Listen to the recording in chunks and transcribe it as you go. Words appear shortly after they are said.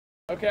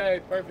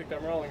Okay, perfect.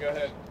 I'm rolling. Go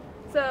ahead.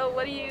 So,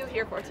 what are you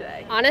here for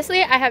today?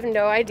 Honestly, I have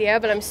no idea,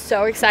 but I'm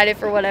so excited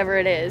for whatever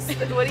it is.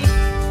 What do you...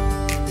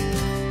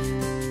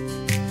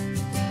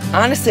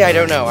 Honestly, I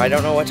don't know. I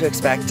don't know what to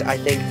expect. I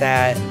think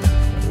that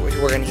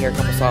we're going to hear a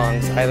couple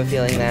songs. I have a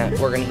feeling that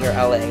we're going to hear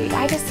LA.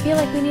 I just feel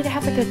like we need to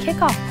have like a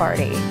kickoff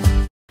party.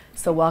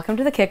 So welcome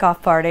to the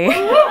kickoff party.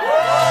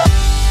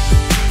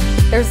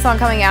 There's a song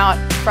coming out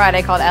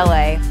Friday called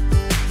LA.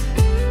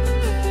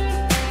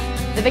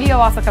 The video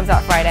also comes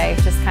out Friday,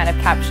 just kind of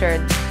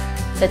captured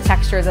the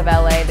textures of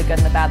LA, the good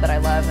and the bad that I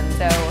love. And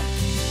so,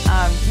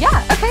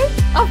 yeah, okay,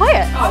 I'll play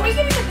it. Are we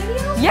getting the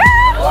video?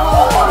 Yeah!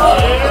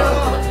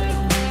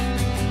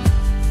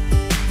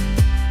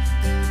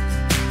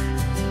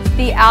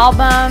 The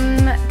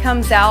album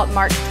comes out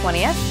March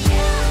 20th.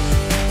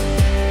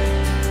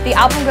 The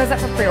album goes up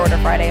for pre-order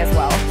Friday as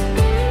well.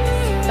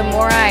 The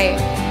more I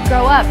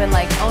grow up and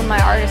like own my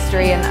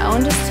artistry and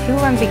own just who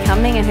I'm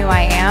becoming and who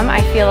I am,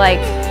 I feel like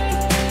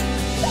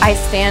I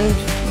stand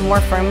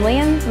more firmly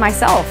in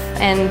myself,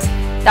 and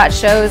that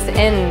shows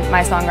in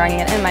my songwriting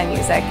and in my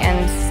music.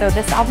 And so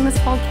this album is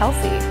called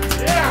Kelsea.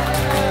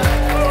 Yeah.